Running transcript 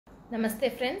నమస్తే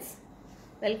friends,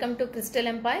 welcome to crystal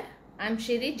umpire. I'm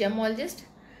Siri, Gemmologist.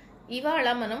 ఇవాళ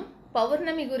మనం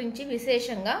పౌర్ణమి గురించి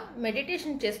విశేషంగా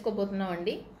మెడిటేషన్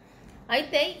చేసుకోబోతున్నామండి.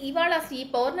 అయితే ఇవాళ ఈ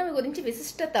పౌర్ణమి గురించి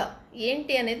విశిష్టత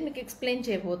ఏంటి అనేది మీకు ఎక్స్ప్లెయిన్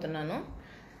చేయబోతున్నాను.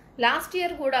 లాస్ట్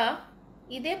ఇయర్ కూడా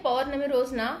ఇదే పౌర్ణమి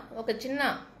రోజున ఒక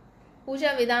చిన్న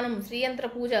పూజా విధానం శ్రీయంత్ర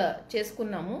పూజ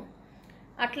చేసుకున్నాము.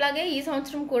 అట్లాగే ఈ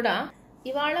సంవత్సరం కూడా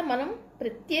ఇవాళ మనం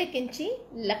ప్రత్యేకించి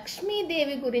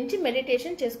లక్ష్మీదేవి గురించి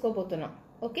మెడిటేషన్ చేసుకోబోతున్నాం.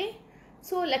 ఓకే,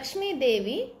 సో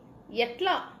లక్ష్మీదేవి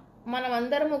ఎట్లా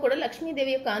మనమందరము కూడా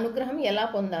లక్ష్మీదేవి యొక్క అనుగ్రహం ఎలా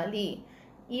పొందాలి?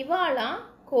 ఇవాళ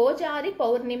కోజారి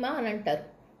పౌర్ణిమ అని అంటారు.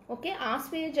 ఓకే,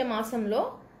 ఆశ్వయుజ మాసంలో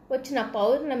వచ్చిన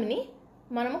పౌర్ణమిని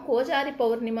మనము కోజారి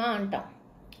పౌర్ణిమ అంటాం.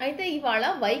 అయితే ఇవాళ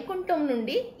వైకుంఠం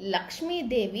నుండి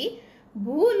లక్ష్మీదేవి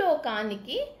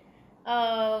భూలోకానికి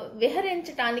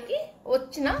విహరించడానికి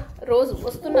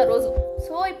వస్తున్న రోజు.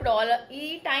 సో ఇప్పుడు ఈ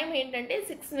టైం ఏంటంటే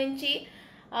 6 నుంచి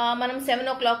మనం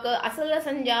 7 o'clock అసలు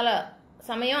సంధ్యాల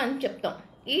సమయం అని చెప్తాం.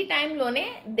 ఈ టైంలోనే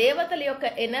దేవతల యొక్క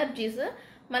ఎనర్జీస్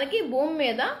మనకి భూమి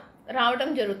మీద రావడం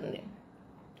జరుగుతుంది.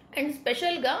 అండ్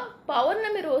స్పెషల్గా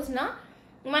పౌర్ణమి రోజున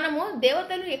మనము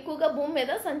దేవతలు ఎక్కువగా భూమి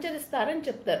మీద సంచరిస్తారని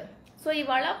చెప్తారు. సో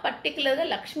ఇవాళ పర్టికులర్గా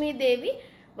లక్ష్మీదేవి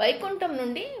వైకుంఠం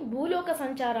నుండి భూలోక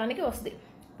సంచారానికి వస్తుంది.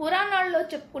 పురాణాల్లో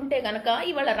చెప్పుకుంటే గనక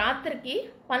ఇవాళ రాత్రికి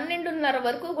 12:30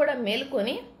 వరకు కూడా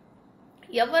మేలుకొని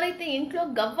ఎవరైతే ఇంట్లో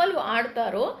గవ్వలు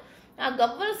ఆడతారో ఆ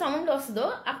గవ్వల సౌండ్ వస్తుందో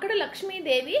అక్కడ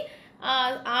లక్ష్మీదేవి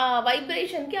ఆ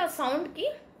వైబ్రేషన్కి ఆ సౌండ్కి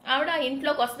ఆవిడ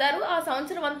ఇంట్లోకి వస్తారు. ఆ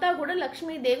సంవత్సరం అంతా కూడా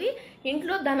లక్ష్మీదేవి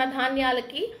ఇంట్లో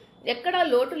ధనధాన్యాలకి ఎక్కడా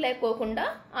లోటు లేకోకుండా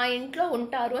ఆ ఇంట్లో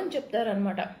ఉంటారు అని చెప్తారు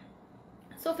అనమాట.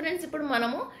 సో ఫ్రెండ్స్, ఇప్పుడు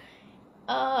మనము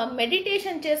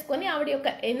మెడిటేషన్ చేసుకొని ఆవిడ యొక్క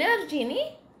ఎనర్జీని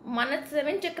మన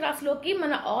 7 చక్రాస్లోకి,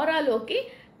 మన ఆరాలోకి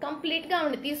కంప్లీట్గా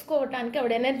ఆవిడ తీసుకోవటానికి,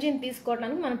 ఆవిడ ఎనర్జీని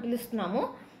తీసుకోవడానికి మనం పిలుస్తున్నాము.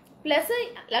 ప్లస్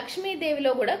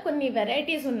లక్ష్మీదేవిలో కూడా కొన్ని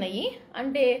వెరైటీస్ ఉన్నాయి.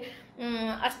 అంటే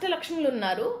అష్టలక్ష్ములు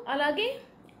ఉన్నారు, అలాగే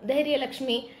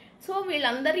ధైర్యలక్ష్మి. సో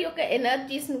వీళ్ళందరి యొక్క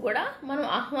ఎనర్జీస్ని కూడా మనం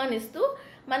ఆహ్వానిస్తూ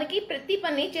మనకి ప్రతి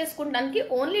పని చేసుకోవడానికి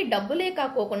ఓన్లీ డబ్బులే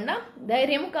కాకోకుండా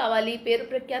ధైర్యం కావాలి, పేరు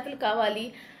ప్రఖ్యాతులు కావాలి,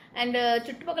 అండ్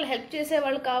చుట్టుపక్కల హెల్ప్ చేసే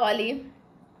వాళ్ళు కావాలి,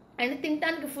 అండ్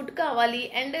తినడానికి ఫుడ్ కావాలి,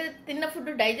 అండ్ తిన్న ఫుడ్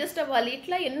డైజెస్ట్ అవ్వాలి.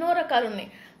 ఇట్లా ఎన్నో రకాలు ఉన్నాయి.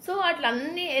 సో అట్లా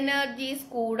అన్ని ఎనర్జీస్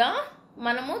కూడా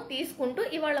మనము తీసుకుంటూ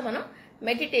ఇవాళ మనం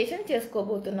meditation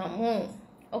చేసుకోబోతున్నాము.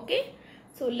 Okay,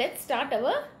 so let's start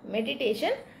our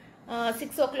meditation.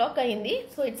 6 o'clock అయింది.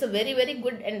 So it's a very very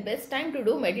good and best time to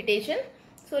do meditation.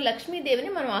 So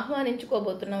లక్ష్మీదేవిని మనం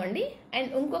ఆహ్వానించుకోబోతున్నామండి.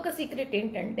 అండ్ ఇంకొక సీక్రెట్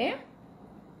ఏంటంటే,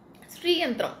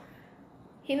 శ్రీయంత్రం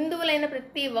హిందువులైన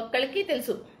ప్రతి ఒక్కరికి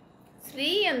తెలుసు.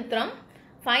 శ్రీయంత్రం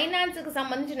ఫైనాన్స్కి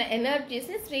సంబంధించిన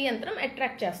ఎనర్జీస్ని శ్రీయంత్రం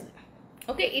అట్రాక్ట్ చేస్తుంది.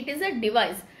 Okay, it is a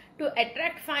device to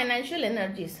attract financial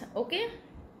energies. Okay,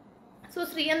 so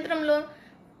శ్రీయంత్రంలో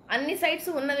అన్ని సైడ్స్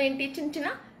ఉన్నవేంటి? చిన్న చిన్న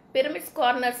పిరమిడ్స్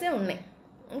కార్నర్సే ఉన్నాయి.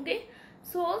 ఓకే,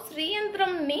 సో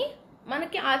శ్రీయంత్రంని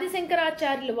మనకి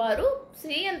ఆదిశంకరాచార్యులు వారు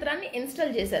శ్రీయంత్రాన్ని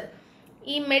ఇన్స్టాల్ చేశారు.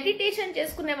 ఈ మెడిటేషన్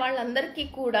చేసుకునే వాళ్ళందరికీ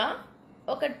కూడా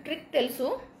ఒక ట్రిక్ తెలుసు.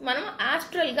 మనం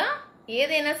ఆస్ట్రల్గా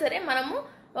ఏదైనా సరే మనము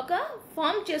ఒక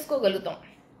ఫామ్ చేసుకోగలుగుతాం.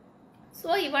 సో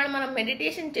ఇవాళ మనం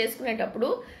మెడిటేషన్ చేసుకునేటప్పుడు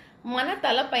మన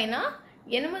తలపైన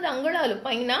 8 అంగుళాలు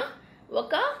పైన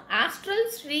ఒక ఆస్ట్రల్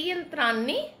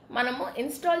శ్రీయంత్రాన్ని మనము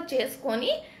ఇన్స్టాల్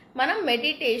చేసుకొని మనం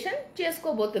మెడిటేషన్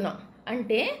చేసుకోబోతున్నాం.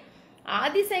 అంటే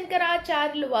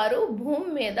ఆదిశంకరాచార్యులు వారు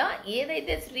భూమి మీద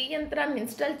ఏదైతే శ్రీయంత్రాన్ని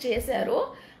ఇన్స్టాల్ చేశారో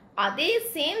అదే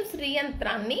సేమ్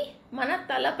శ్రీయంత్రాన్ని మన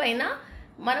తలపైన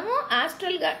మనము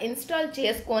ఆస్ట్రల్గా ఇన్స్టాల్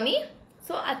చేసుకొని,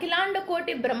 సో అఖిలాండ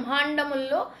కోటి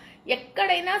బ్రహ్మాండముల్లో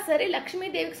ఎక్కడైనా సరే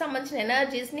లక్ష్మీదేవికి సంబంధించిన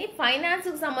ఎనర్జీస్ని,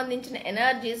 ఫైనాన్స్కి సంబంధించిన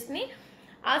ఎనర్జీస్ని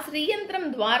ఆ శ్రీయంత్రం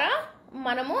ద్వారా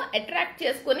మనము అట్రాక్ట్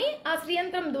చేసుకొని ఆ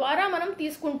శ్రీయంత్రం ద్వారా మనం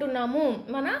తీసుకుంటున్నాము.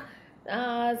 మన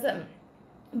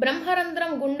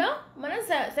బ్రహ్మరంధ్రం గుండా మన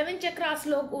 7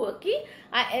 చక్రాస్లోకి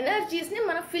ఆ ఎనర్జీస్ని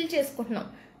మనం ఫిల్ చేసుకుంటున్నాం.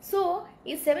 సో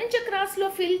ఈ 7 చక్రాస్లో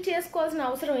ఫిల్ చేసుకోవాల్సిన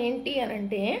అవసరం ఏంటి అని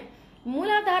అంటే,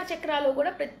 మూలాధార చక్రాలో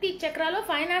కూడా ప్రతి చక్రాలో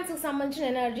ఫైనాన్స్కి సంబంధించిన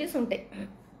ఎనర్జీస్ ఉంటాయి.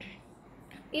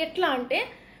 ఎట్లా అంటే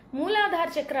మూలాధార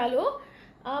చక్రాలో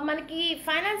మనకి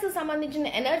ఫైనాన్స్కి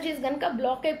సంబంధించిన ఎనర్జీస్ కనుక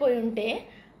బ్లాక్ అయిపోయి ఉంటే,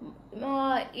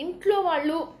 ఇంట్లో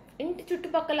వాళ్ళు, ఇంటి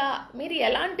చుట్టుపక్కల మీరు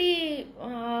ఎలాంటి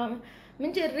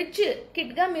మంచి రిచ్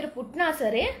కిడ్గా మీరు పుట్టినా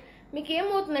సరే మీకు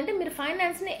ఏమవుతుందంటే మీరు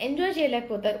ఫైనాన్స్ని ఎంజాయ్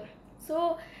చేయలేకపోతారు. సో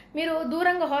మీరు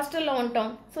దూరంగా హాస్టల్లో ఉంటాం.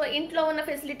 సో ఇంట్లో ఉన్న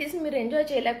ఫెసిలిటీస్ని మీరు ఎంజాయ్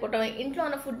చేయలేకపోవటం, ఇంట్లో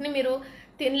ఉన్న ఫుడ్ని మీరు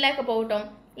తినలేకపోవటం,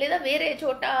 లేదా వేరే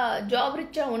చోట జాబ్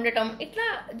రీత్యా ఉండటం, ఇట్లా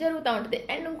జరుగుతూ ఉంటుంది.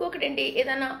 అండ్ ఇంకొకటి ఏంటి,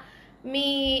 ఏదైనా మీ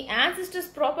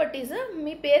యాన్సిస్టర్స్ ప్రాపర్టీస్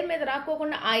మీ పేరు మీద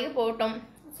రాకోకుండా ఆగిపోవటం,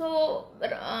 సో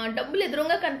డబ్బులు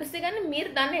ఎదురుగా కనిపిస్తే కానీ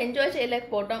మీరు దాన్ని ఎంజాయ్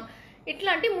చేయలేకపోవటం,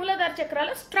 ఇట్లాంటి మూలాధార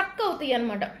చక్రాలు స్ట్రక్ అవుతాయి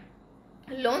అన్నమాట.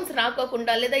 లోన్స్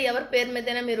రాకోకుండా, లేదా ఎవరి పేరు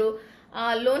మీదైనా మీరు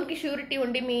లోన్కి ష్యూరిటీ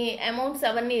ఉండి మీ అమౌంట్స్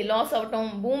అవన్నీ లాస్ అవటం,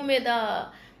 భూమి మీద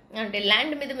అంటే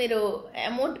ల్యాండ్ మీద మీరు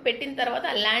అమౌంట్ పెట్టిన తర్వాత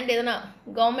ఆ ల్యాండ్ ఏదైనా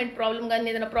గవర్నమెంట్ ప్రాబ్లం కానీ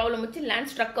ఏదైనా ప్రాబ్లం వచ్చి ల్యాండ్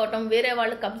స్ట్రక్ అవటం, వేరే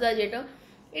వాళ్ళు కబ్జా చేయటం,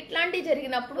 ఇట్లాంటివి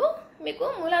జరిగినప్పుడు మీకు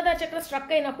మూలాధార చక్ర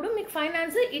స్ట్రక్ అయినప్పుడు మీకు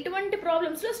ఫైనాన్స్ ఇటువంటి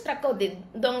ప్రాబ్లమ్స్లో స్ట్రక్ అవుతుంది.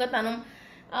 దొంగతనం,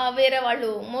 వేరే వాళ్ళు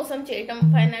మోసం చేయటం,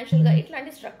 ఫైనాన్షియల్గా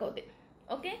ఇట్లాంటివి స్ట్రక్ అవుతాయి.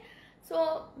 ఓకే, సో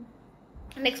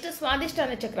నెక్స్ట్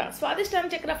స్వాదిష్టాన చక్ర. స్వాదిష్టాన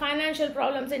చక్ర ఫైనాన్షియల్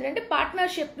ప్రాబ్లమ్స్ ఏంటంటే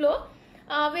పార్ట్నర్షిప్లో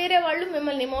వేరే వాళ్ళు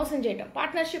మిమ్మల్ని మోసం చేయటం,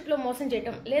 పార్ట్నర్షిప్లో మోసం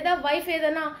చేయటం, లేదా వైఫ్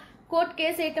ఏదైనా కోర్టు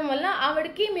కేసు వేయటం వల్ల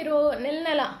ఆవిడకి మీరు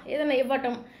నెల ఏదైనా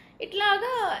ఇవ్వటం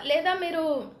ఇట్లాగా, లేదా మీరు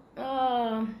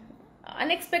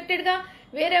అన్ఎక్స్పెక్టెడ్గా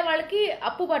వేరే వాళ్ళకి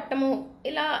అప్పు పట్టము,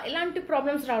 ఇలాంటి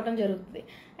ప్రాబ్లమ్స్ రావడం జరుగుతుంది.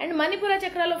 అండ్ మణిపుర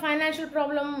చక్రాలో ఫైనాన్షియల్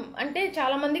ప్రాబ్లం అంటే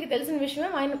చాలామందికి తెలిసిన విషయమే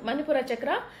మణిపుర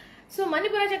చక్ర. సో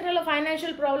మణిపుర చక్రాలో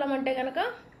ఫైనాన్షియల్ ప్రాబ్లం అంటే కనుక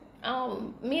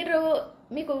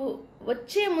మీకు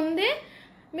వచ్చే ముందే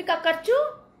మీకు ఆ ఖర్చు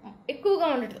ఎక్కువగా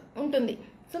ఉంటుంది.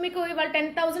 సో మీకు ఇవాళ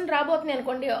 10,000 రాబోతుంది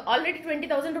అనుకోండి, ఆల్రెడీ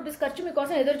 20,000 రూపీస్ ఖర్చు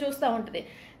మీకోసం ఎదురు చూస్తూ ఉంటుంది.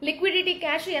 లిక్విడిటీ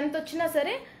క్యాష్ ఎంత వచ్చినా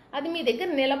సరే అది మీ దగ్గర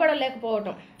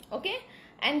నిలబడలేకపోవటం. ఓకే,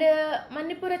 అండ్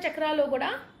మణిపుర చక్రాలో కూడా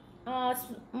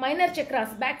minor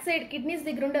chakras, back side kidneys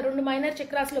దగ్గర ఉండే 2 మైనర్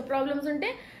చక్రాస్లో ప్రాబ్లమ్స్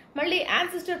ఉంటే మళ్ళీ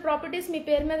యాన్సిస్టర్ ప్రాపర్టీస్ మీ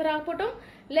పేరు మీద రాకపోవటం,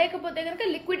 లేకపోతే కనుక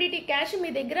లిక్విడిటీ క్యాష్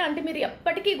మీ దగ్గర, అంటే మీరు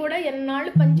ఎప్పటికీ కూడా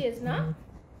ఎన్నాళ్ళు పనిచేసినా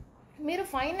మీరు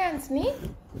ఫైనాన్స్ని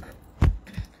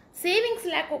సేవింగ్స్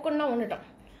లేకోకుండా ఉండటం.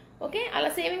 ఓకే, అలా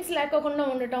సేవింగ్స్ లేకోకుండా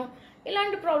ఉండటం,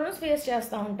 ఇలాంటి ప్రాబ్లమ్స్ ఫేస్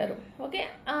చేస్తూ ఉంటారు. ఓకే,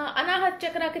 అనాహత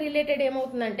చక్రాకి రిలేటెడ్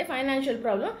ఏమవుతుందంటే ఫైనాన్షియల్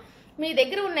ప్రాబ్లం, మీ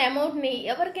దగ్గర ఉన్న అమౌంట్ని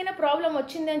ఎవరికైనా ప్రాబ్లం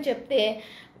వచ్చింది అని చెప్తే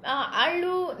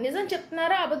వాళ్ళు నిజం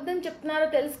చెప్తున్నారో అబద్ధం చెప్తున్నారో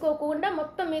తెలుసుకోకుండా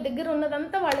మొత్తం మీ దగ్గర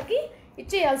ఉన్నదంతా వాళ్ళకి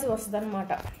ఇచ్చేయాల్సి వస్తుంది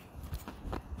అన్నమాట.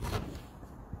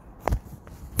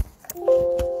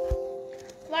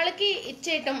 వాళ్ళకి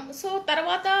ఇచ్చేయటం. సో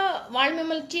తర్వాత వాళ్ళు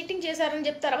మిమ్మల్ని చీటింగ్ చేశారని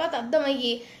చెప్పి తర్వాత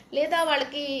అర్థమయ్యి, లేదా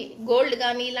వాళ్ళకి గోల్డ్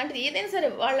కానీ ఇలాంటిది ఏదైనా సరే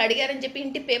వాళ్ళు అడిగారని చెప్పి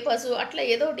ఇంటి పేపర్స్ అట్లా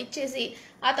ఏదో ఒకటి ఇచ్చేసి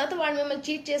ఆ తర్వాత వాళ్ళు మిమ్మల్ని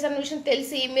చీట్ చేశారన్న విషయం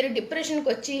తెలిసి మీరు డిప్రెషన్కి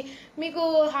వచ్చి మీకు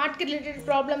హార్ట్కి రిలేటెడ్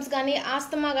ప్రాబ్లమ్స్ కానీ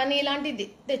ఆస్తమా కానీ ఇలాంటిది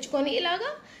తెచ్చుకొని ఇలాగా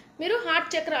మీరు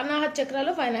హార్ట్ చక్ర, అనాహత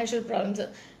చక్రాలో ఫైనాన్షియల్ ప్రాబ్లమ్స్.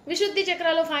 విశుద్ధి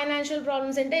చక్రాలో ఫైనాన్షియల్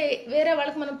ప్రాబ్లమ్స్ అంటే వేరే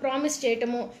వాళ్ళకి మనం ప్రామిస్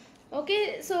చేయటము. ఓకే,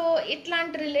 సో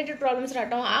ఇట్లాంటి రిలేటెడ్ ప్రాబ్లమ్స్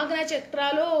రావటం. ఆగ్నేయ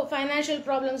చక్రాలో ఫైనాన్షియల్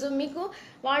ప్రాబ్లమ్స్, మీకు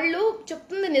వాళ్ళు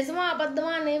చెప్తుంది నిజమా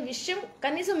అబద్ధమా అనే విషయం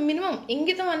కనీసం మినిమం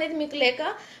ఇంగితం అనేది మీకు లేక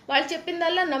వాళ్ళు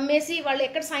చెప్పిందల్లా నమ్మేసి వాళ్ళు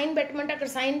ఎక్కడ సైన్ పెట్టమంటే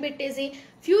అక్కడ సైన్ పెట్టేసి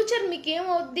ఫ్యూచర్ మీకు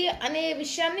ఏమవుద్ది అనే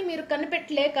విషయాన్ని మీరు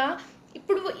కనిపెట్టలేక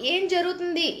ఇప్పుడు ఏం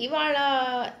జరుగుతుంది, ఇవాళ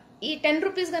ఈ 10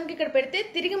 రూపీస్ కనుక ఇక్కడ పెడితే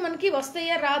తిరిగి మనకి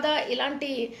వస్తాయా రాదా ఇలాంటి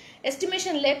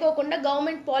ఎస్టిమేషన్ లేకోకుండా,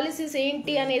 గవర్నమెంట్ పాలసీస్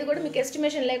ఏంటి అనేది కూడా మీకు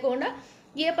ఎస్టిమేషన్ లేకుండా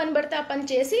ఏ పని పడితే ఆ పని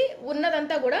చేసి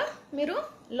ఉన్నదంతా కూడా మీరు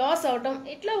లాస్ అవటం.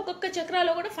 ఇట్లా ఒక్కొక్క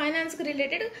చక్రాలో కూడా ఫైనాన్స్కి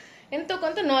రిలేటెడ్ ఎంతో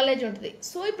కొంత నాలెడ్జ్ ఉంటుంది.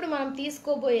 సో ఇప్పుడు మనం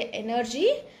తీసుకోబోయే ఎనర్జీ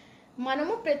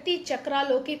మనము ప్రతి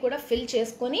చక్రాలోకి కూడా ఫిల్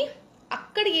చేసుకొని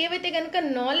అక్కడ ఏవైతే కనుక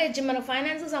నాలెడ్జ్, మన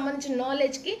ఫైనాన్స్కి సంబంధించిన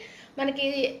నాలెడ్జ్కి మనకి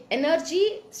ఎనర్జీ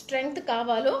స్ట్రెంగ్త్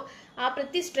కావాలో ఆ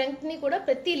ప్రతి స్ట్రెంగ్త్ని కూడా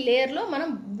ప్రతి లేయర్లో మనం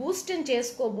బూస్ట్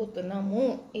చేసుకోబోతున్నాము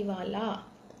ఇవాళ.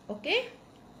 ఓకే,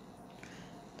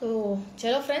 तो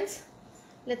चलो friends,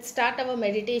 let's start our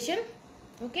meditation.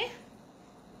 Okay,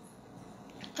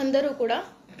 అందరూ కూడా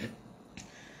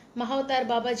మహావతార్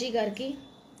బాబాజీ గారికి,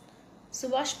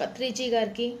 సుభాష్ పత్రిజీ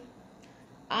గారికి,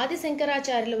 ఆది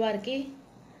శంకరాచార్యుల వారికి,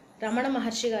 రమణ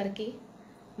మహర్షి గారికి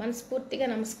మనస్ఫూర్తిగా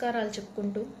నమస్కారాలు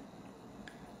చెప్పుకుంటూ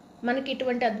మనకి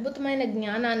ఇటువంటి అద్భుతమైన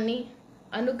జ్ఞానాన్ని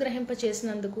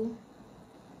అనుగ్రహింపచేసినందుకు,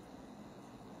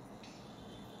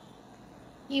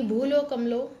 ఈ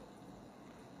భూలోకంలో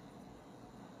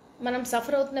మనం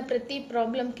సఫర్ అవుతున్న ప్రతి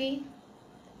ప్రాబ్లంకి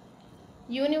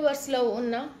యూనివర్స్లో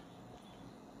ఉన్న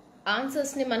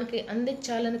ఆన్సర్స్ని మనకి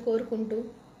అందించాలని కోరుకుంటూ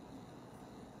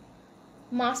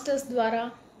మాస్టర్స్ ద్వారా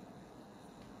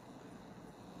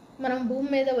మనం భూమి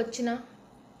మీద వచ్చిన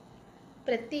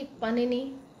ప్రతి పనిని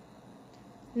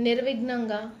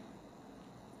నిర్విఘ్నంగా,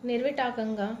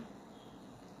 నిర్విటాకంగా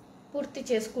పూర్తి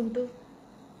చేసుకుంటూ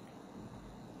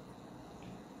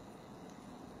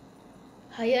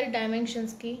హయ్యర్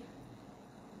డైమెన్షన్స్కి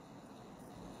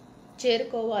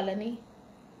చేరుకోవాలని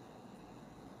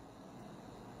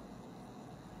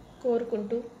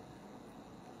కోరుకుంటూ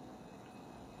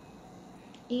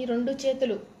ఈ 2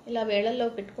 చేతులు ఇలా వేళల్లో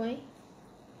పెట్టుకొని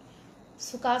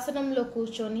సుఖాసనంలో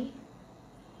కూర్చొని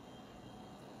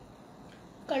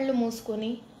కళ్ళు మూసుకొని,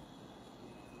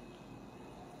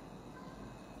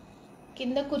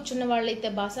 కింద కూర్చున్న వాళ్ళైతే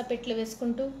బాసాపెట్లు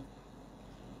వేసుకుంటూ,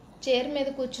 చైర్ మీద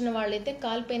కూర్చున్న వాళ్ళైతే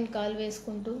కాలు పైన కాలు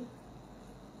వేసుకుంటూ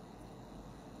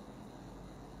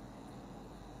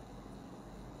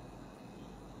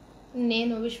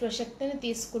నేను విశ్వశక్తిని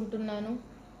తీసుకుంటున్నాను.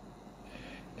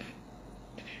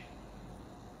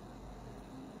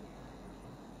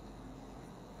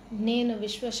 నేను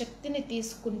విశ్వశక్తిని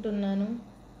తీసుకుంటున్నాను.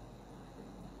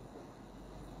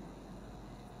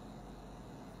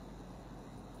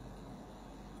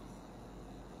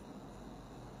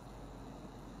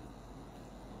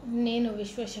 నేను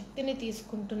విశ్వశక్తిని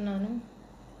తీసుకుంటున్నాను.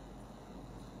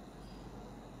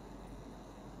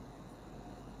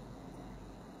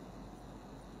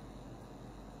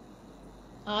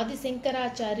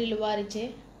 ఆదిశంకరాచార్యులు వారిచే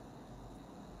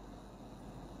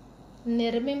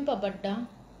నిర్మింపబడ్డ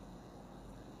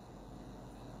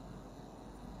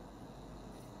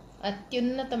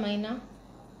అత్యున్నతమైన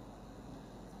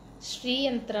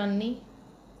శ్రీయంత్రాన్ని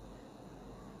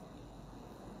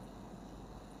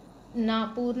నా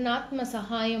పూర్ణాత్మ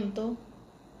సహాయంతో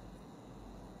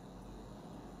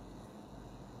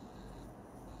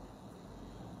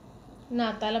నా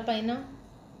తలపైన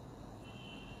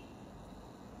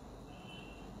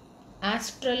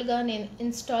ఆస్ట్రల్గా నేను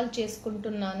ఇన్స్టాల్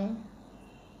చేసుకుంటున్నాను.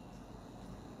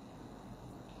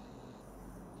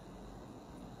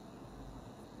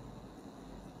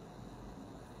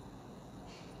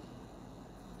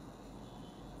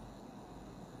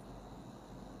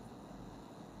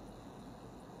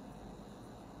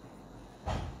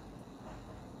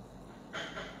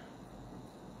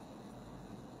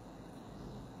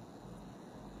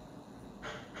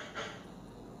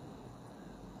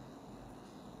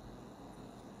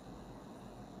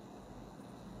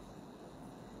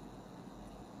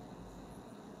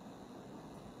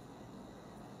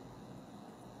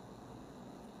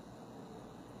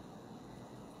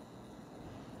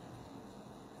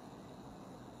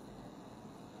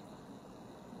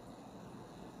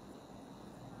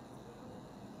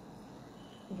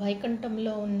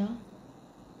 వైకుంఠంలో ఉన్న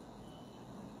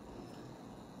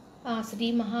ఆ శ్రీ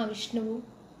మహావిష్ణువు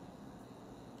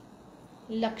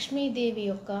లక్ష్మీదేవి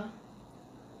యొక్క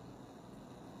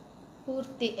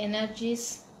పూర్తి ఎనర్జీస్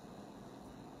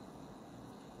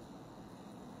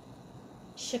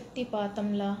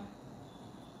శక్తిపాతంలా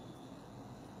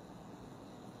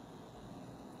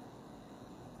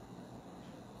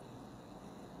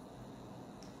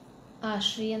ఆ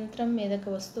శ్రీయంత్రం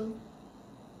మీదకి వస్తూ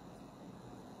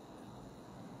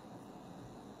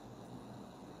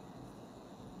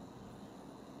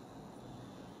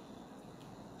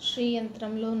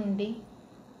శ్రీయంత్రంలో నుండి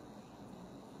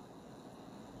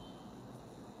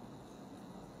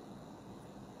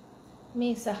మీ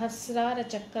సహస్రార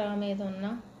చక్ర మీద ఉన్న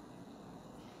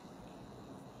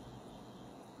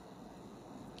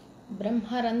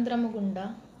బ్రహ్మరంధ్రము గుండా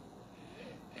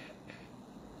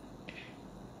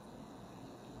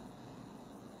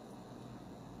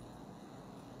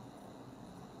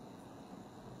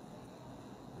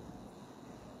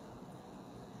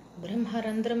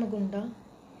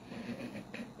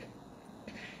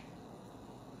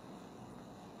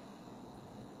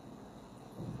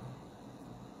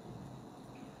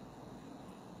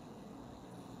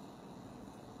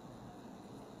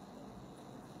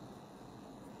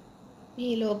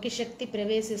మీలోకి శక్తి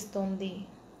ప్రవేశిస్తోంది.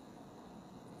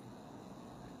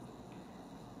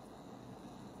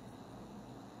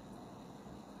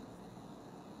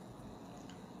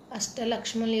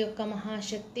 అష్టలక్ష్ముల యొక్క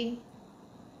మహాశక్తి,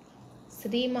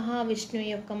 శ్రీ మహావిష్ణువు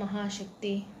యొక్క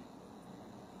మహాశక్తి,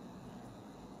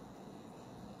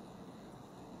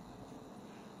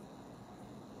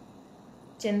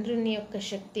 చంద్రుని యొక్క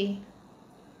శక్తి,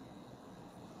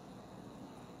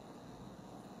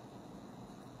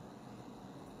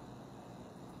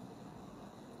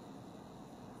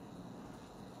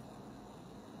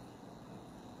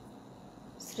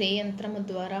 శ్రీయంత్రము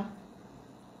ద్వారా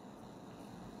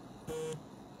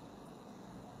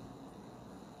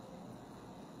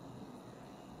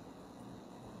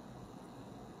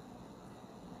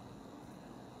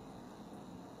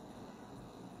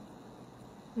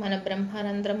మన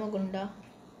బ్రహ్మరంధ్రము గుండా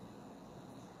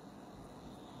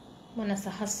మన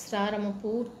సహస్రారము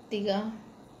పూర్తిగా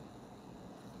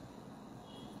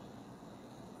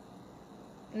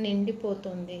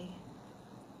నిండిపోతుంది.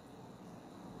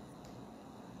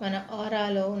 మన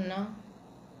ఆరాలో ఉన్న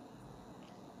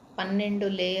 12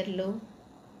 లేయర్లు,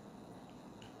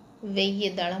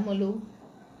 1000 దళములు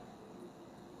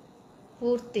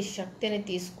పూర్తి శక్తిని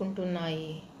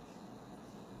తీసుకుంటున్నాయి.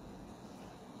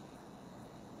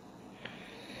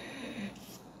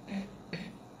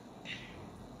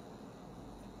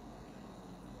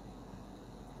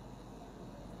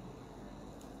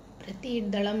 ప్రతి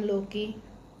దళంలోకి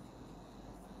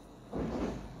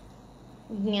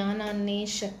జ్ఞానాన్ని,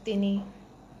 శక్తిని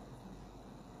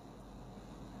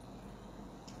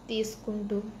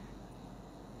తీసుకుంటూ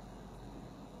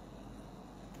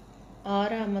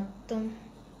ఆరా మొత్తం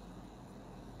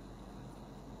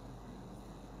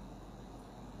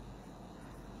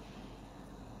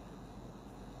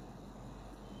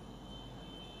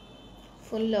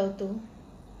ఫుల్ అవుతూ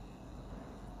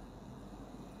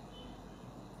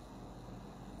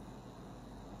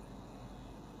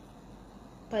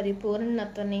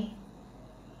పరిపూర్ణతని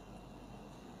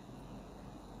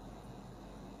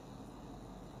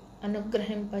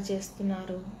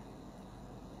అనుగ్రహింపజేస్తున్నారు.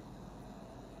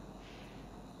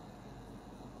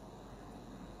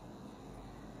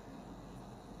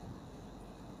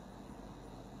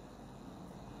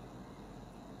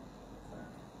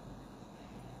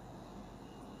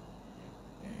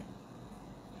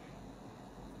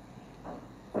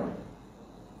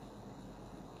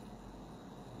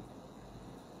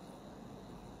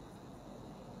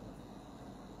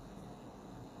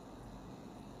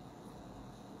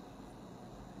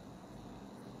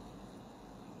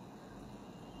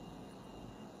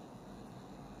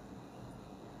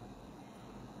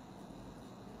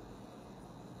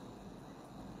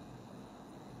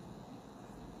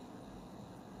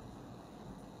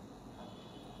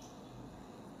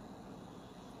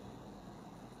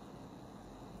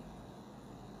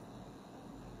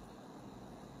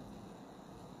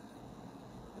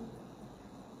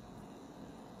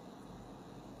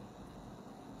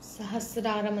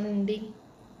 సహస్రారము నుండి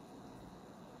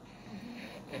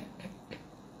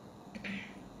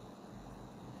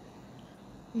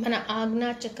మన ఆజ్ఞా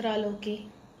చక్రాలోకి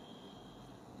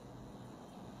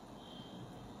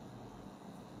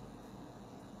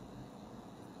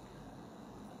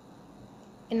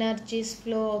ఎనర్జీస్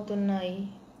ఫ్లో అవుతున్నాయి.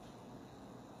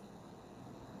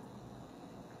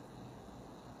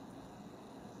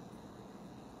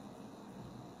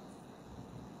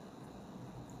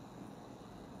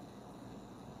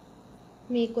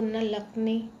 మీకున్న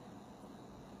లక్ని,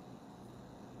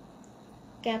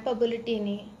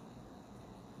 క్యాపబిలిటీని,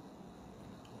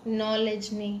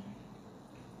 నాలెడ్జ్ని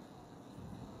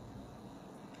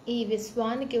ఈ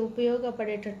విశ్వానికి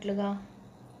ఉపయోగపడేటట్లుగా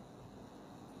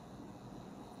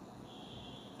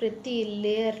ప్రతి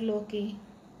లేయర్లోకి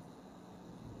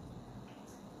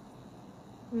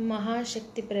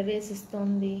మహాశక్తి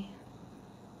ప్రవేశిస్తోంది.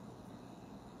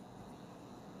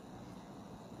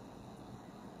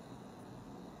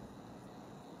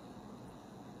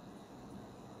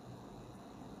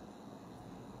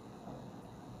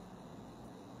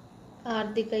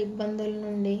 ఆర్థిక ఇబ్బందుల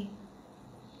నుండి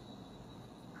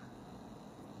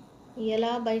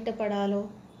ఎలా బయటపడాలో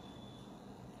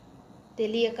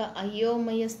తెలియక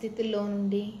అయోమయ స్థితిలో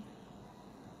నుండి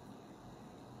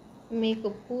మీకు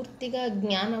పూర్తిగా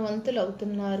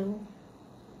జ్ఞానవంతులవుతున్నారు.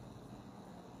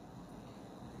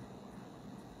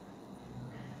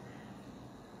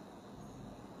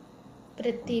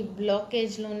 ప్రతి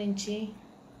బ్లాకేజ్లో నుంచి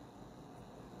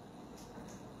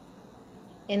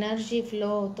ఎనర్జీ ఫ్లో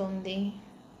అవుతుంది.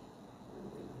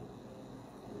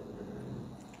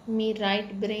 మీ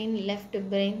right brain, left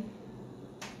brain,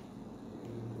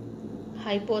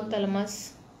 hypothalamus,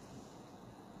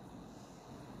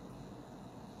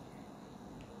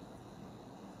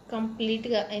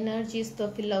 కంప్లీట్గా ఎనర్జీస్తో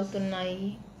ఫిల్ అవుతున్నాయి.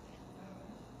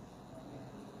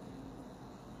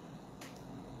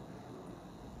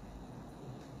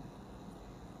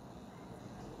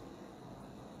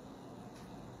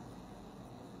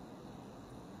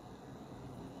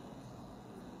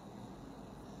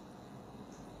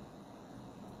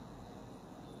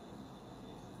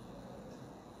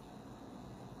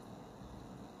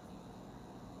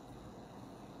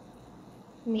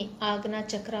 మీ ఆజ్ఞా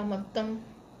చక్ర మొత్తం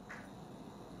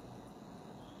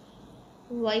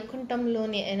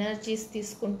వైకుంఠంలోని ఎనర్జీస్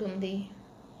తీసుకుంటుంది.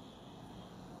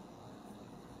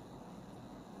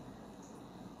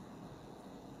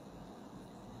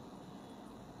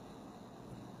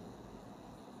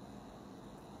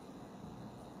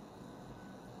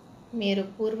 మీరు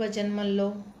పూర్వజన్మల్లో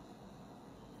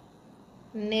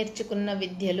నేర్చుకున్న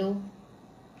విద్యలు,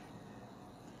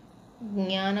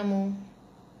 జ్ఞానము,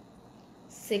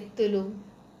 శక్తులు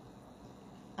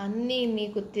అన్నీ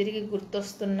మీకు తిరిగి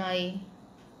గుర్తొస్తున్నాయి.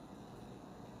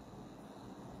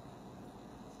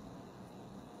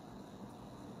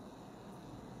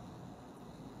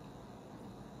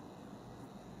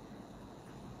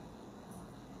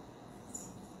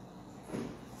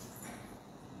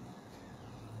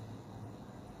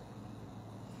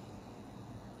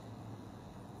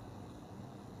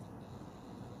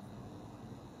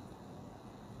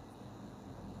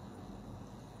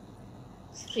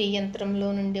 శ్రీ యంత్రంలో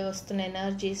నుండి వస్తున్న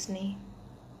ఎనర్జీస్ని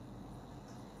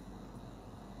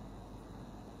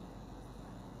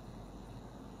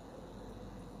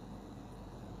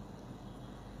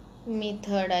మీ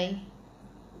థర్డ్ ఐ,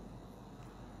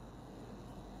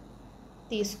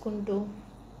 తీసుకుంటూ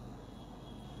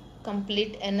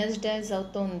కంప్లీట్ ఎనర్జైజ్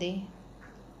అవుతోంది.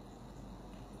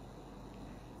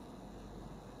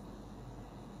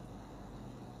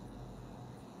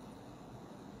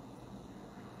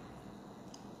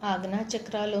 ఆజ్ఞా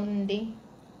చక్రాలో నుండి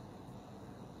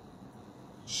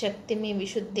శక్తి మీ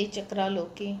విశుద్ధి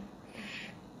చక్రాలోకి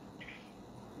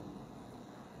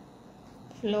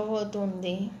ఫ్లో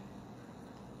అవుతుంది.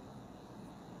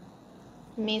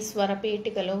 మీ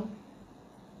స్వరపేటికలో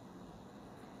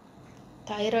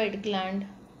థైరాయిడ్ గ్లాండ్,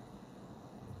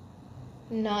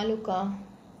 నాలుక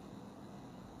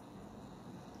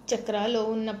చక్రాలో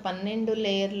ఉన్న 12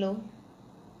 లేయర్లు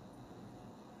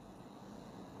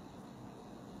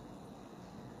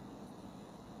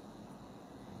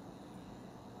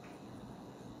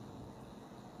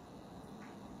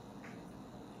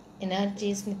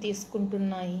ఎనర్జీస్ని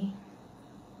తీసుకుంటున్నాయి.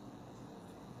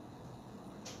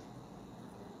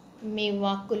 మీ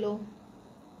వాక్కులో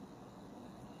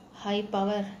హై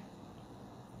పవర్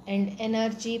అండ్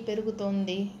ఎనర్జీ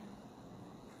పెరుగుతోంది.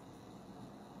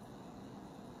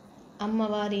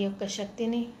 అమ్మవారి యొక్క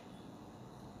శక్తిని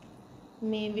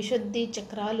మీ విశుద్ధి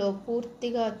చక్రాలో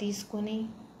పూర్తిగా తీసుకొని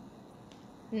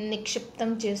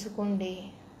నిక్షిప్తం చేసుకోండి.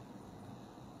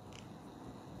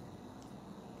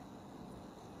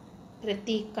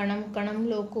 ప్రతి కణం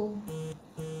కణంలోకి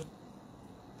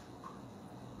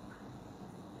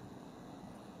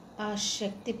ఆ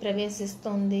శక్తి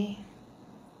ప్రవేశిస్తోంది.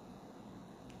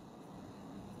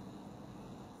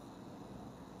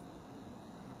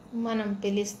 మనం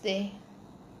పిలిస్తే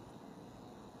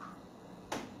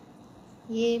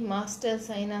ఏ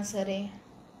మాస్టర్స్ అయినా సరే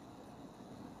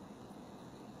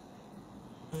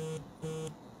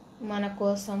మన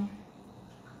కోసం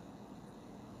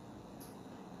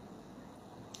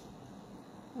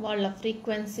వాళ్ళ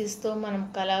ఫ్రీక్వెన్సీస్తో మనం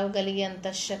కలవగలిగేంత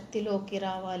శక్తిలోకి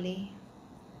రావాలి.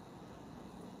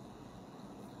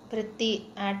 ప్రతి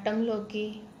యాటంలోకి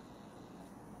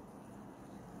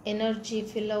ఎనర్జీ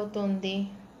ఫిల్ అవుతుంది.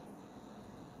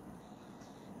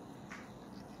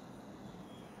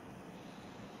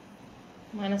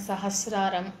 మన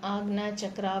సహస్రారం, ఆజ్ఞా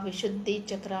చక్ర, విశుద్ధి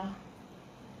చక్ర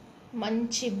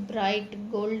మంచి బ్రైట్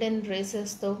గోల్డెన్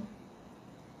రేసెస్తో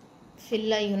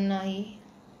ఫిల్ అయి ఉన్నాయి.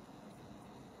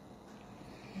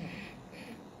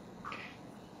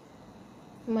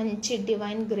 మంచి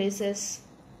డివైన్ గ్రేసెస్,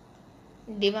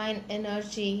 డివైన్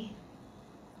ఎనర్జీ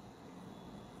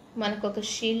మనకు ఒక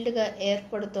షీల్డ్గా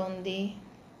ఏర్పడుతోంది.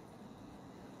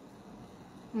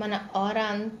 మన ఆరా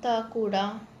అంతా కూడా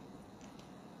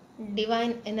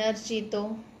డివైన్ ఎనర్జీతో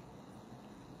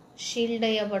షీల్డ్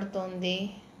అయ్యబడుతోంది.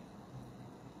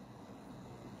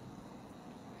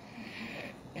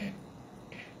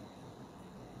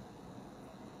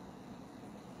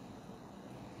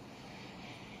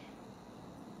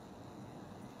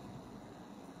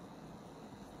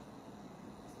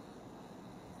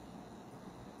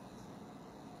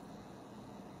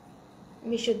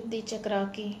 విశుద్ధి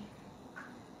చక్రాకి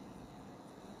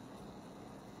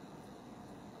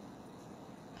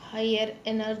హయ్యర్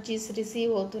ఎనర్జీస్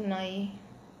రిసీవ్ అవుతున్నాయి.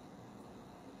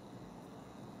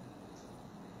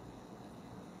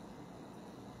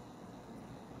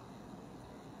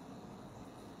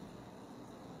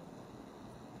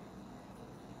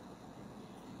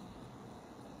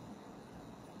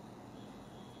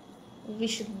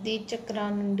 విశుద్ధి చక్రా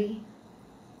నుండి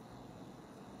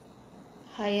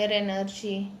హయ్యర్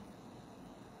ఎనర్జీ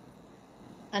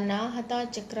అనాహత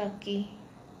చక్రాకి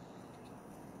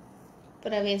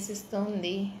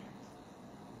ప్రవేశిస్తోంది.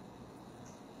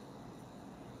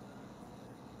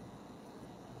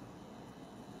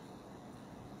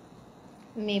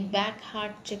 మీ బ్యాక్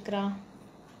హార్ట్ చక్ర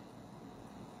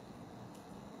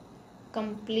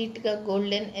కంప్లీట్గా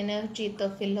గోల్డెన్ ఎనర్జీతో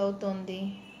ఫిల్ అవుతోంది.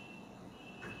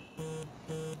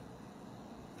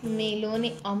 మీలోని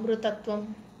అమృతత్వం,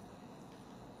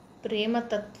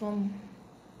 ప్రేమతత్వం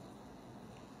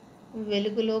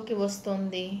వెలుగులోకి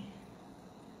వస్తుంది.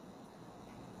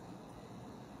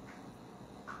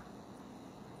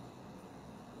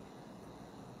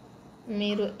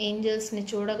 మీరు ఏంజల్స్ని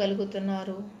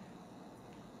చూడగలుగుతున్నారు.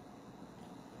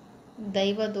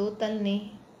 దైవదూతల్ని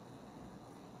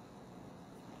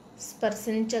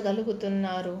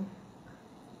స్పర్శించగలుగుతున్నారు.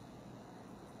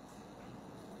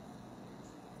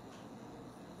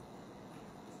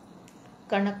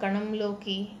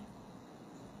 కణకణంలోకి,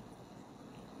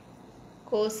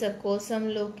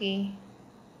 కోశంలోకి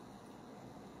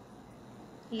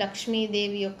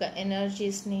లక్ష్మీదేవి యొక్క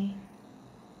ఎనర్జీస్ని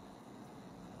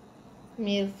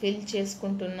మీరు ఫిల్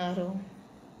చేసుకుంటున్నారు.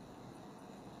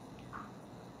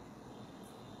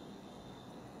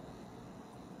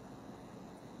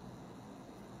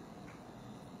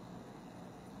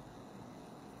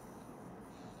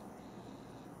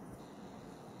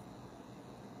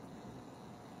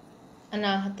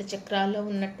 అనాహత చక్రాల్లో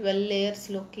ఉన్న 12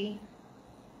 లేయర్స్లోకి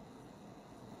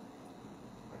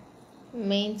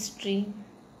main stream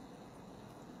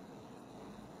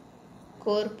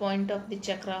core point of the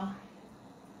చక్ర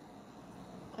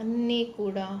అన్నీ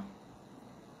కూడా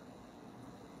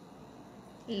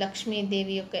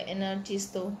లక్ష్మీదేవి యొక్క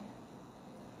ఎనర్జీస్తో,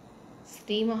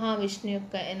 శ్రీ మహావిష్ణు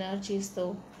యొక్క ఎనర్జీస్తో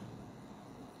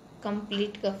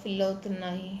కంప్లీట్గా ఫిల్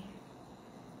అవుతున్నాయి.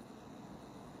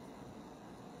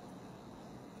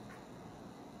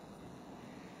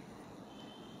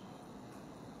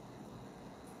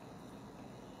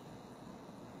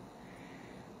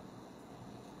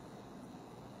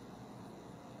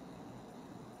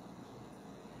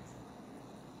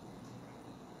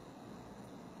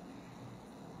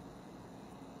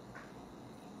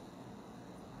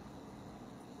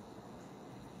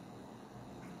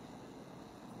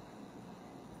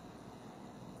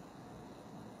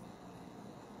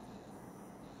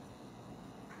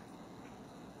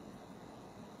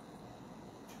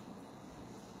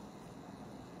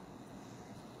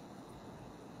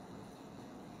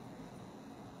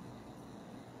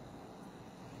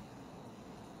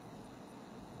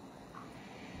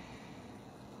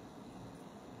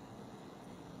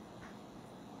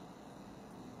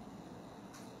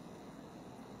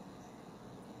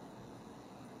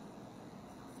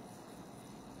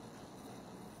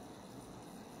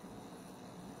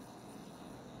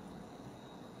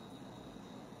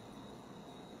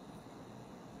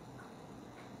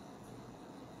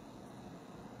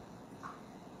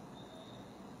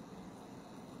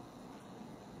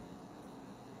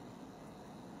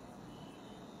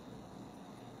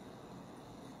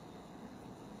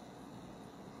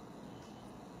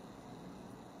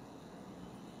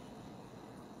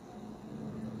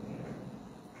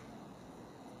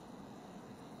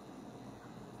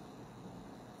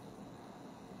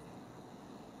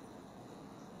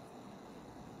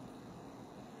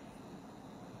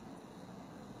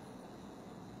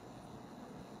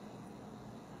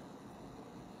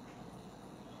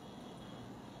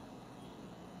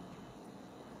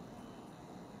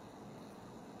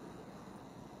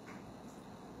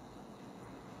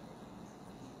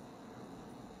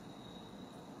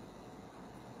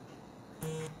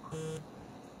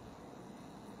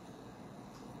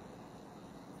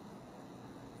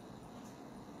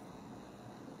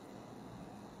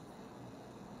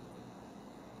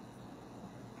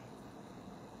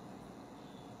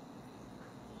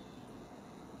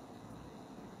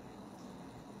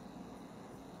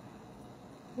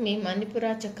 మీ మణిపుర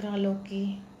చక్రాలోకి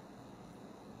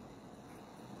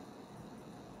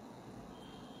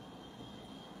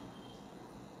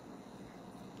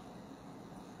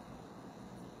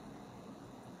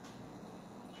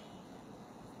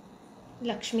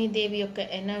లక్ష్మీదేవి యొక్క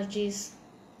ఎనర్జీస్,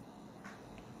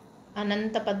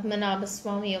 అనంత పద్మనాభ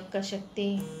స్వామి యొక్క శక్తి,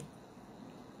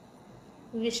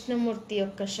 విష్ణుమూర్తి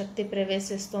యొక్క శక్తి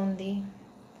ప్రవేశిస్తోంది.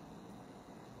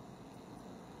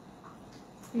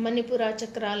 మణిపుర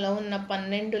చక్రాల్లో ఉన్న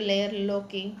 12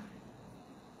 లేయర్లలోకి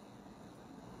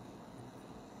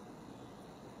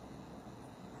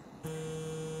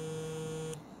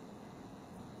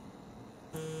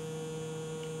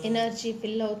ఎనర్జీ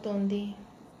ఫిల్ అవుతోంది.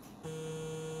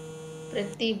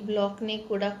 ప్రతి బ్లాక్ని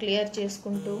కూడా క్లియర్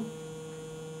చేసుకుంటూ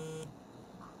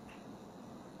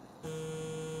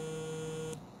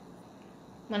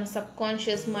మన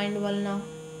సబ్కాన్షియస్ మైండ్ వలన,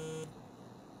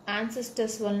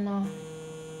 యాన్సిస్టర్స్ వలన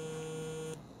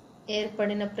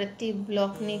ఏర్పడిన ప్రతి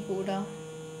బ్లాక్ని కూడా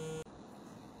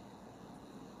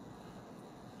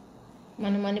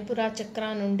మన మణిపుర చక్ర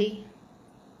నుండి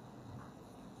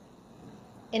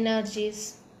ఎనర్జీస్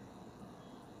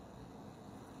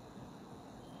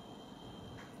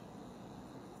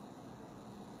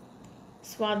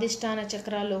స్వాదిష్టాన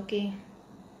చక్రాలోకి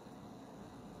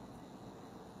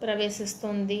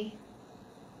ప్రవేశిస్తుంది.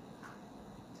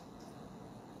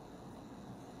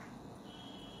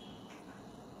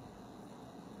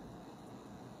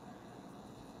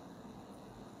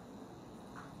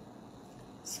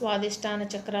 స్వాదిష్టాన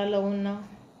చక్రాల్లో ఉన్న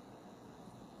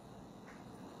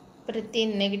ప్రతి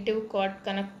నెగిటివ్ కార్డ్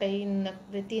కనెక్ట్ అయిన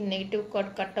ప్రతి నెగిటివ్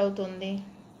కార్డ్ కట్ అవుతుంది.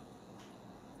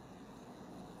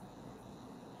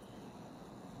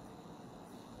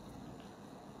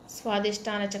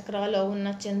 స్వాదిష్టాన చక్రాల్లో ఉన్న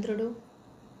చంద్రుడు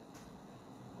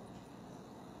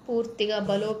పూర్తిగా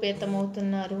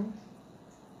బలోపేతమవుతున్నారు.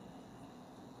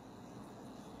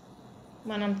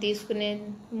 మనం తీసుకునే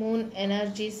మూన్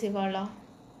ఎనర్జీస్ ఇవాళ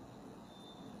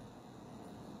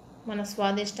మన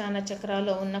స్వాదిష్టాన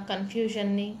చక్రాల్లో ఉన్న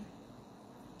కన్ఫ్యూజన్ని,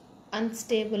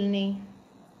 అన్స్టేబుల్ని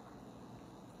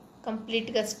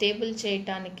కంప్లీట్గా స్టేబుల్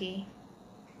చేయటానికి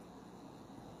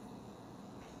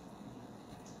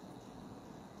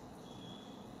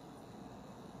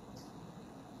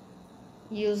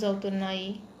యూజ్ అవుతున్నాయి.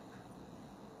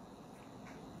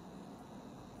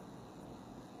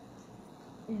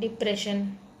 డిప్రెషన్,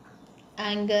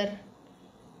 యాంగర్,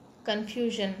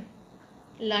 కన్ఫ్యూజన్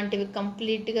లాంటివి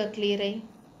కంప్లీట్గా క్లియర్ అయ్యి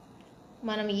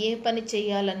మనం ఏ పని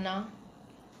చేయాలన్నా,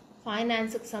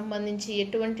 ఫైనాన్స్కి సంబంధించి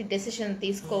ఎటువంటి డెసిషన్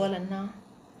తీసుకోవాలన్నా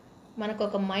మనకు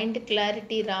ఒక మైండ్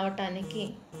క్లారిటీ రావటానికి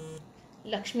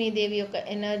లక్ష్మీదేవి యొక్క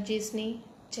ఎనర్జీస్ని,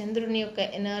 చంద్రుని యొక్క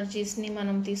ఎనర్జీస్ని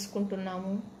మనం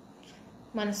తీసుకుంటున్నాము.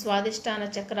 మన స్వాదిష్టాన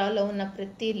చక్రాల్లో ఉన్న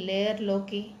ప్రతి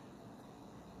లేయర్లోకి,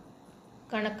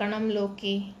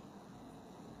 కణకణంలోకి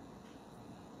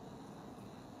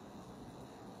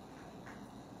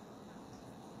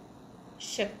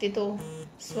శక్తితో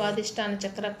స్వాదిష్టాన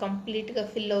చక్ర కంప్లీట్గా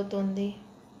ఫిల్ అవుతుంది.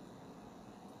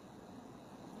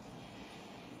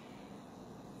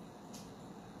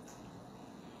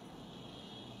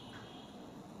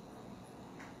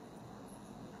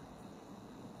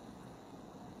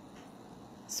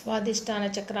 స్వాదిష్టాన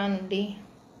చక్ర నుండి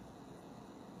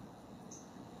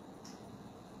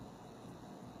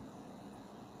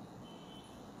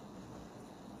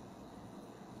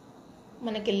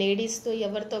మనకి లేడీస్తో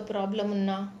ఎవరితో ప్రాబ్లం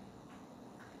ఉన్నా,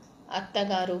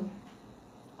 అత్తగారు,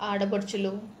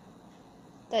 ఆడబడుచులు,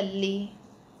 తల్లి,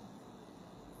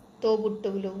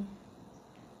 తోబుట్టువులు,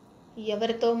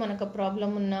 ఎవరితో మనకు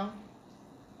ప్రాబ్లం ఉన్నా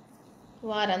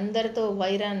వారందరితో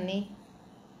వైరాన్ని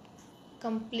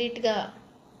కంప్లీట్గా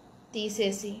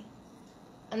తీసేసి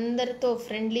అందరితో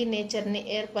ఫ్రెండ్లీ నేచర్ని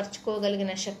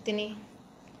ఏర్పరచుకోగలిగిన శక్తిని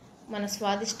మన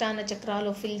స్వాదిష్టాన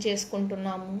చక్రాలు ఫిల్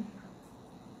చేసుకుంటున్నాము.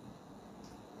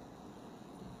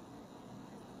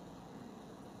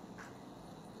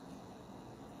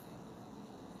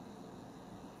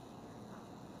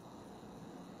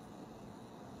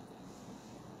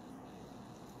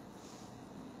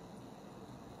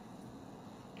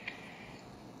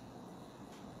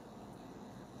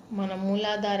 మన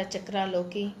మూలాధార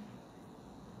చక్రాలోకి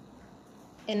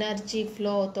ఎనర్జీ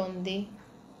ఫ్లో అవుతోంది.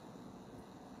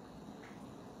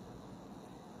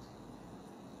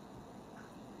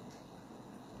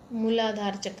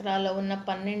 మూలాధార చక్రాల్లో ఉన్న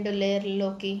 12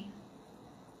 లేయర్లలోకి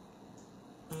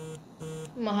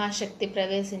మహాశక్తి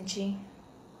ప్రవేశించి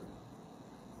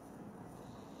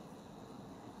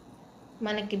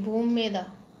మనకి భూమి మీద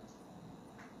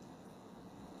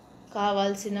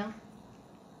కావాల్సిన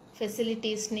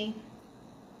ఫెసిలిటీస్ని,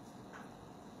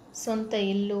 సొంత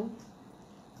ఇల్లు,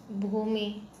 భూమి,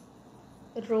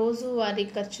 రోజువారీ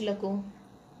ఖర్చులకు,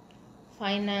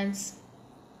 ఫైనాన్స్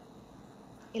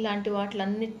ఇలాంటి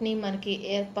వాటిలన్నిటినీ మనకి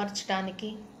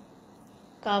ఏర్పరచడానికి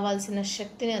కావాల్సిన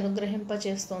శక్తిని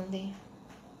అనుగ్రహింపచేస్తుంది.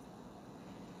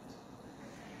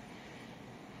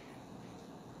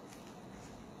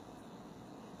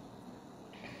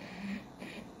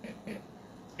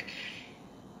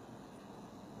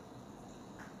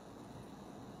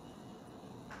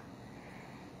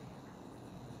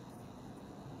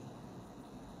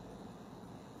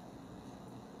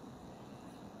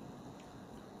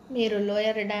 మీరు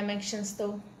లోయర్ డైమెన్షన్స్తో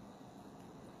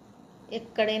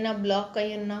ఎక్కడైనా బ్లాక్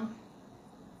అయి ఉన్నా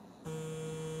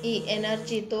ఈ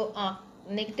ఎనర్జీతో ఆ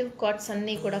నెగిటివ్ థాట్స్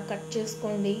అన్నీ కూడా కట్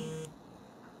చేసుకోండి.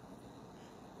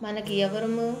 మనకి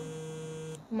ఎవరము,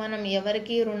 మనం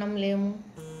ఎవరికీ రుణం లేము.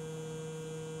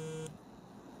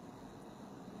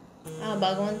 ఆ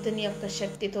భగవంతుని యొక్క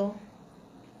శక్తితో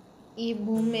ఈ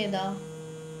భూమి మీద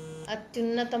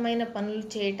అత్యున్నతమైన పనులు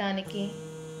చేయటానికి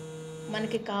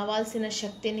మనకి కావాల్సిన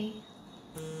శక్తిని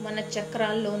మన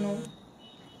చక్రాల్లోనూ,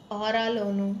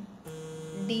 ఆరాలోనూ,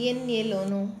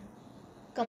 డిఎన్ఏలోనూ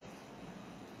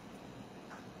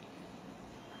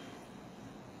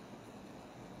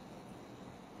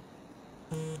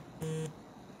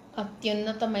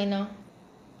అత్యున్నతమైన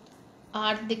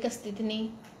ఆర్థిక స్థితిని,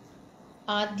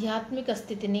 ఆధ్యాత్మిక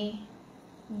స్థితిని,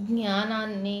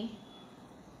 జ్ఞానాన్ని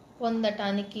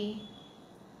పొందటానికి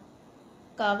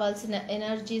కావాల్సిన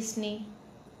ఎనర్జీస్ని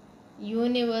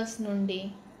యూనివర్స్ నుండి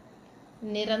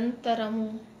నిరంతరము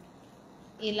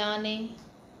ఇలానే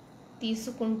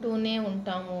తీసుకుంటూనే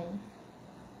ఉంటాము.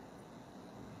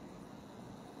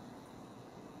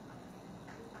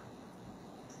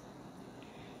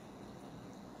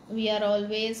 We are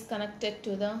always connected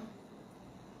to the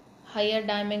higher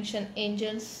dimension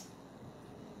angels.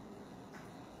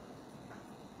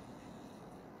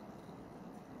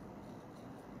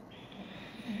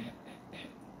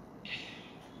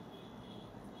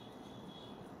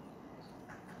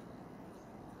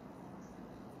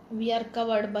 We are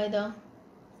covered by the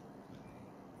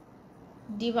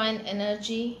divine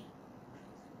energy.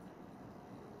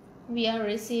 We are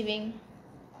receiving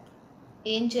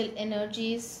angel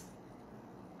energies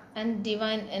and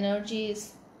divine energies,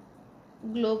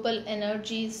 global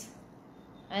energies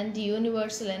and the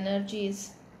universal energies.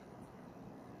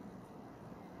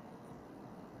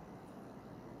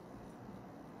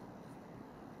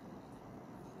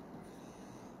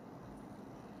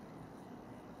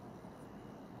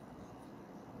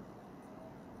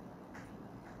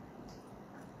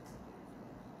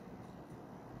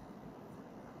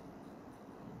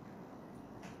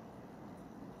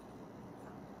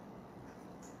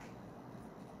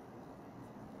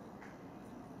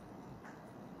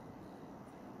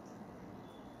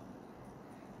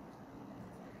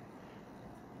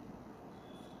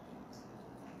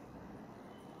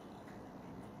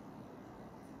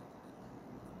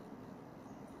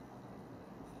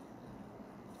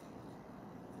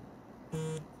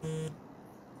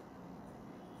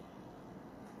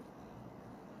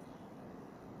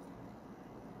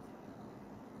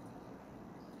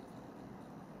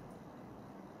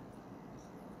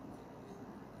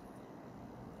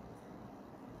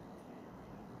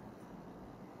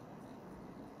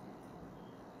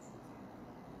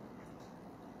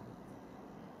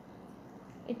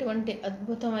 ఇటువంటి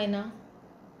అద్భుతమైన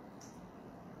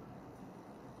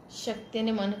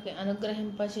శక్తిని మనకి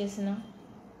అనుగ్రహింపచేసిన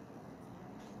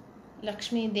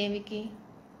లక్ష్మీదేవికి,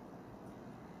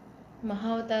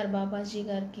 మహావతార్ బాబాజీ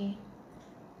గారికి,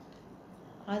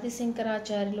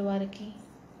 ఆదిశంకరాచార్యుల వారికి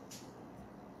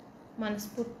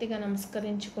మనస్ఫూర్తిగా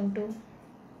నమస్కరించుకుంటూ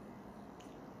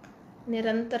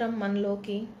నిరంతరం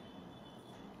మనలోకి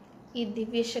ఈ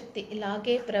దివ్యశక్తి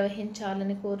ఇలాగే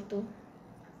ప్రవహించాలని కోరుతూ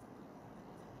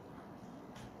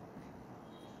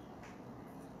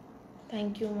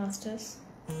thank you masters,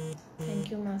 thank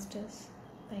you masters,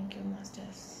 thank you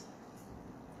masters.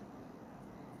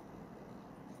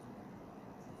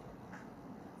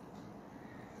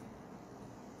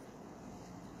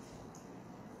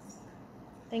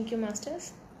 Thank you masters.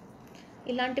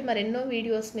 ఇలాంటి మరెన్నో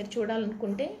వీడియోస్ మీరు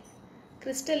చూడాలనుకుంటే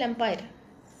crystal umpire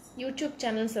YouTube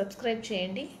channel subscribe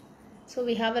చేయండి. So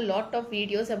we have a lot of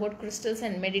videos about crystals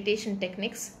and meditation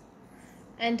techniques.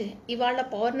 And ఇవాళ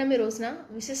పౌర్ణమి రోజున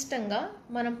విశిష్టంగా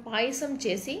మనం పాయసం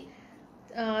చేసి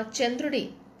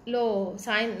చంద్రుడిలో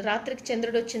రాత్రికి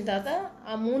చంద్రుడు వచ్చిన తర్వాత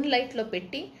ఆ మూన్ లైట్లో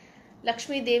పెట్టి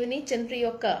లక్ష్మీదేవిని, చంద్రుడి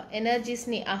యొక్క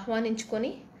ఎనర్జీస్ని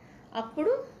ఆహ్వానించుకొని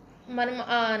అప్పుడు మనం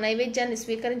ఆ నైవేద్యాన్ని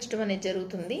స్వీకరించడం అనేది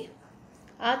జరుగుతుంది.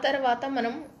 ఆ తర్వాత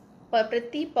మనం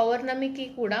ప్రతి పౌర్ణమికి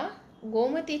కూడా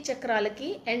గోమతి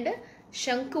చక్రాలకి అండ్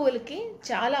శంకువులకి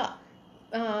చాలా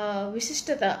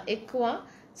విశిష్టత ఎక్కువ.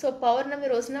 సో పౌర్ణమి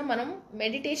రోజున మనం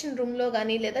మెడిటేషన్ రూమ్లో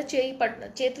కానీ లేదా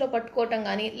చేతిలో పట్టుకోవటం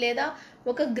కానీ లేదా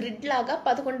ఒక గ్రిడ్ లాగా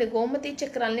 11 గోమతి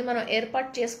చక్రాలని మనం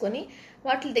ఏర్పాటు చేసుకొని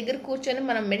వాటి దగ్గర కూర్చొని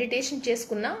మనం మెడిటేషన్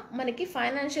చేసుకున్నా మనకి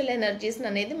ఫైనాన్షియల్ ఎనర్జీస్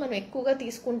అనేది మనం ఎక్కువగా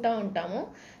తీసుకుంటూ ఉంటాము.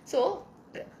 సో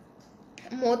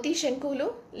మోతీ శంకువులు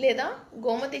లేదా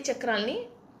గోమతి చక్రాలని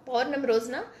పౌర్ణమి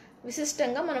రోజున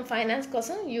విశిష్టంగా మనం ఫైనాన్స్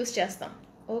కోసం యూస్ చేస్తాం.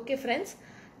 Okay friends,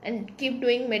 and keep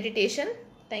doing meditation.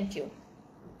 Thank you.